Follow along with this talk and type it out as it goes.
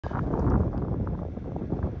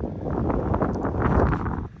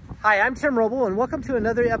Hi, I'm Tim Roble, and welcome to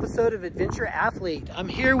another episode of Adventure Athlete. I'm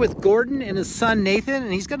here with Gordon and his son Nathan,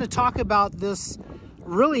 and he's going to talk about this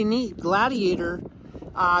really neat Gladiator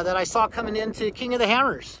that I saw coming into King of the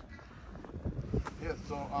Hammers. Yeah,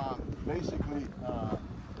 so basically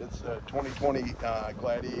it's a 2020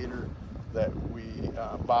 Gladiator that we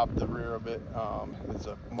bobbed the rear of it. It's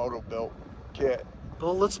a moto-built kit.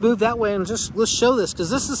 Well, let's move that way and let's show this,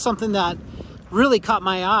 because this is something that really caught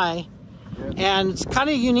my eye. And it's kind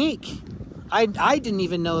of unique. I didn't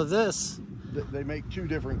even know of this. They make two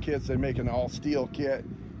different kits. They make an all steel kit,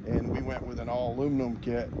 and we went with an all aluminum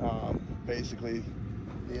kit. Basically,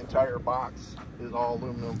 the entire box is all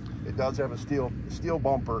aluminum. It does have a steel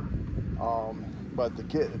bumper, but the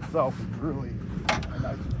kit itself is really a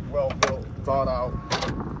nice, well built, thought out.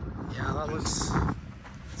 Yeah, that looks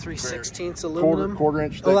 3/16 aluminum. Quarter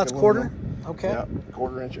inch thick. Oh, that's aluminum. quarter. Okay. Yeah,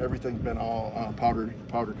 quarter inch. Everything's been all powder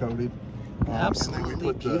coated. Absolutely and then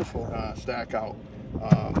we put beautiful. The stack out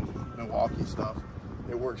Milwaukee stuff.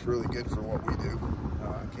 It works really good for what we do,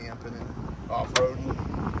 camping and off-roading.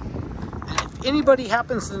 And if anybody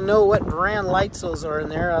happens to know what brand lights those are in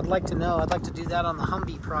there, I'd like to know. I'd like to do that on the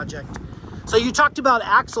Humvee project. So you talked about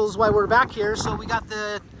axles while we're back here. So we got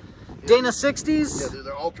the Dana 60s. Yeah, they're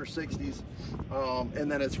the Ultra 60s,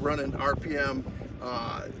 and then it's running RPM,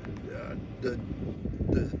 the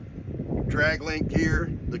drag link gear,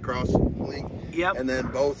 the cross link. Yep. And then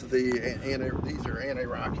both of these are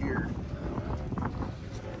anti-rock here.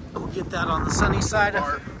 We'll get that on the sunny side.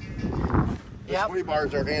 The sway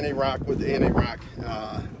bars are anti-rock with the anti-rock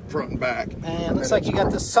front and back. And it looks like you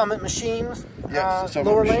got the Summit machines. Yes,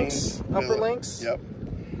 lower links, upper links. Yep.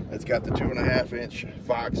 It's got the 2.5-inch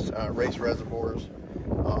Fox race reservoirs.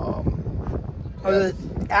 Are the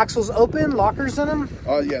axles open, lockers in them?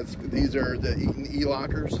 Oh yes, these are the Eaton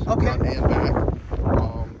E-lockers, okay. Front and back.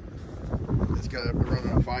 It's got to run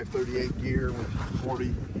on a 538 gear with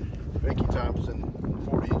 40 Mickey Thompson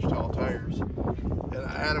 40-inch tall tires, and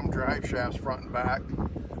I had them drive shafts front and back.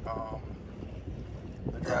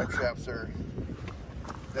 The drive shafts are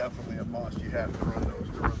definitely a must. You have to run those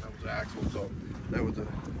axles, so that was a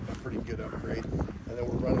pretty good upgrade. And then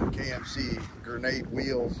we're running KMC grenade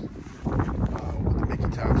wheels with the Mickey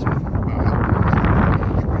Thompson and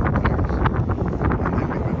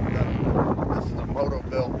then this is a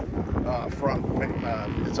moto-built front.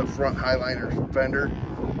 It's a front Highliner fender,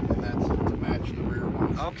 and that's to match the rear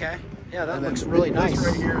one. Okay. Yeah, that looks really nice. This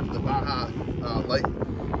right here is the Baja light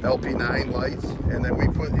LP9 lights, and then we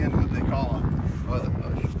put in what they call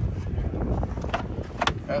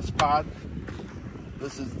a S-pod.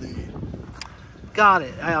 This is the... Got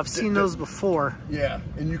it. I've seen those before. Yeah,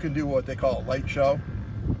 and you can do what they call a light show,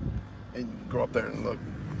 and go up there and look.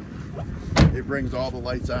 It brings all the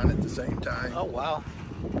lights on at the same time. Oh, wow.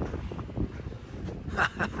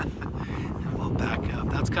 We'll back up.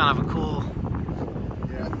 That's kind of a cool...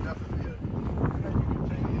 Yeah, it's definitely you can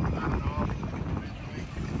take it on and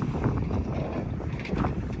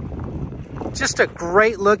off. Just a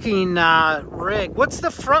great looking rig. What's the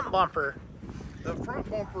front bumper? The front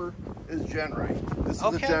bumper is Genrite. This is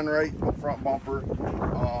okay. a Genrite front bumper,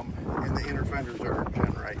 and the inner fenders are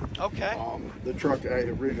Genrite. Okay. The truck I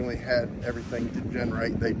originally had everything to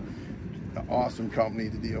Genrite. They, an awesome company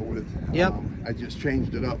to deal with. Yep. I just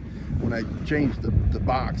changed it up. When I changed the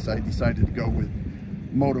box, I decided to go with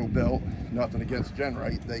Moto Built. Nothing against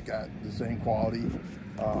Genrite. They got the same quality.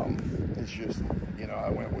 It's just, you know, I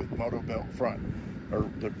went with Moto Built front. Or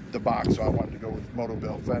the box, so I wanted to go with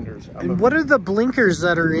moto-built fenders. And what are the blinkers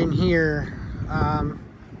that are in here?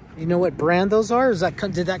 You know what brand those are? Is that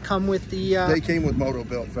did that come with the? They came with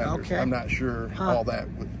moto-built fenders. Okay. I'm not sure all that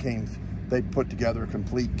came. They put together a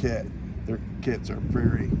complete kit. Their kits are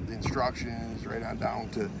the instructions right on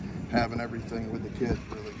down to having everything with the kit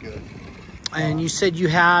really good. And you said you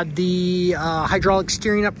had the hydraulic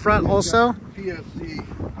steering up front also? PSC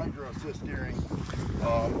hydro assist steering.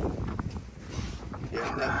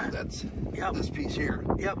 Yeah, that's this piece here.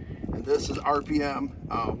 Yep. And this is RPM,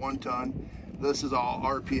 1 ton. This is all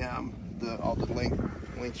RPM. All the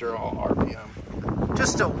links are all RPM.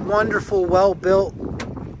 Just a wonderful, well-built.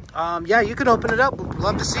 Yeah, you could open it up. We'd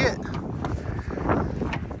love to see it.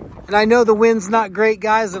 And I know the wind's not great,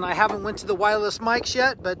 guys, and I haven't went to the wireless mics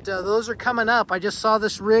yet, but those are coming up. I just saw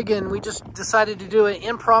this rig, and we just decided to do an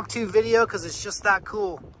impromptu video because it's just that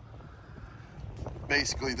cool.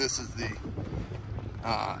 Basically, this is the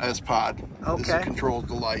S-pod. Okay. This controls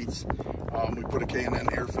the lights. We put a K&N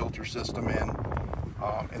air filter system in,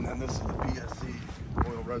 and then this is the PSC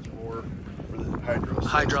oil reservoir for the hydro.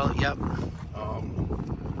 Hydraulic, yep.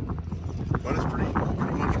 But it's pretty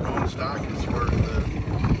much bonus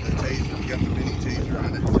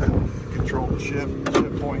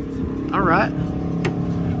All right.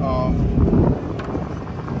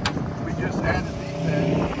 We just added these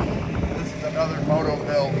in. This is another moto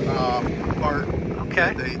build part.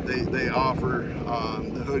 Okay. They offer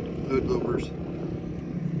the hood loopers.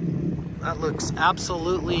 That looks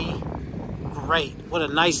absolutely great. What a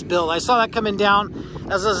nice build. I saw that coming down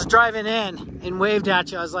as I was driving in and waved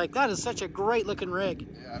at you. I was like, that is such a great looking rig.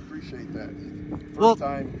 Yeah, I appreciate that. Well, First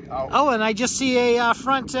time out. Oh, and I just see a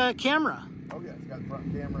front camera. Oh yeah, it's got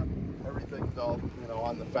front camera. Everything's all, you know,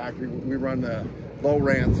 on the factory. We run the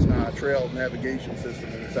Low-Rance trail navigation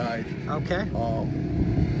system inside. Okay.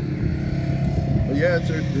 But yeah, it's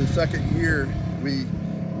the second year. We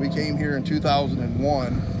came here in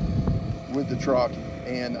 2001 with the truck,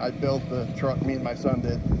 and I built the truck. Me and my son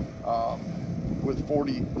did with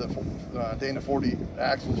 40 Dana 40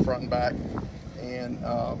 axles front and back, and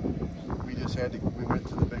we just had to. We went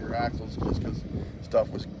to the bigger axles just because stuff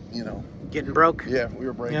was, you know, getting broke. Yeah, we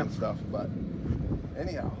were breaking stuff. But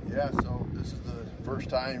anyhow, yeah. So this is the first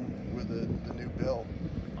time with the new build.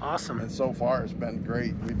 Awesome. And so far it's been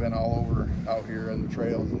great. We've been all over out here on the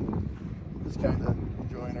trails and just kind of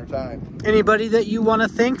enjoying our time. Anybody that you want to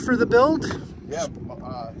thank for the build? Yeah,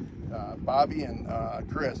 Bobby and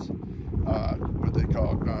Chris, what they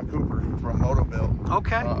call Cooper from Motobuild.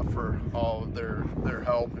 Okay. For all of their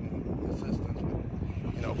help and assistance with,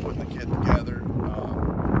 you know, putting the kit together.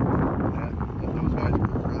 And those guys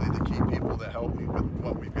were really the key people that helped me with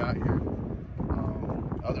what we've got here.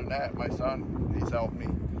 Other than that, my son, he's helped me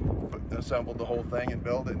assemble the whole thing and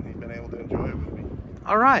build it, and he's been able to enjoy it with me.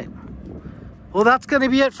 All right. Well, that's going to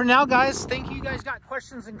be it for now, guys. Thank you. You guys got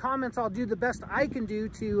questions and comments. I'll do the best I can do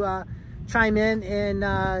to chime in and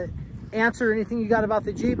answer anything you got about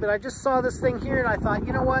the Jeep. But I just saw this thing here, and I thought,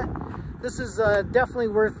 you know what? This is definitely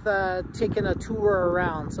worth taking a tour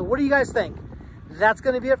around. So what do you guys think? That's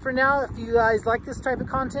going to be it for now. If you guys like this type of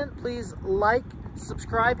content, please like,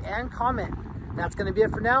 subscribe, and comment. That's going to be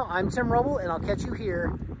it for now. I'm Tim Roble, and I'll catch you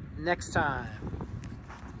here next time.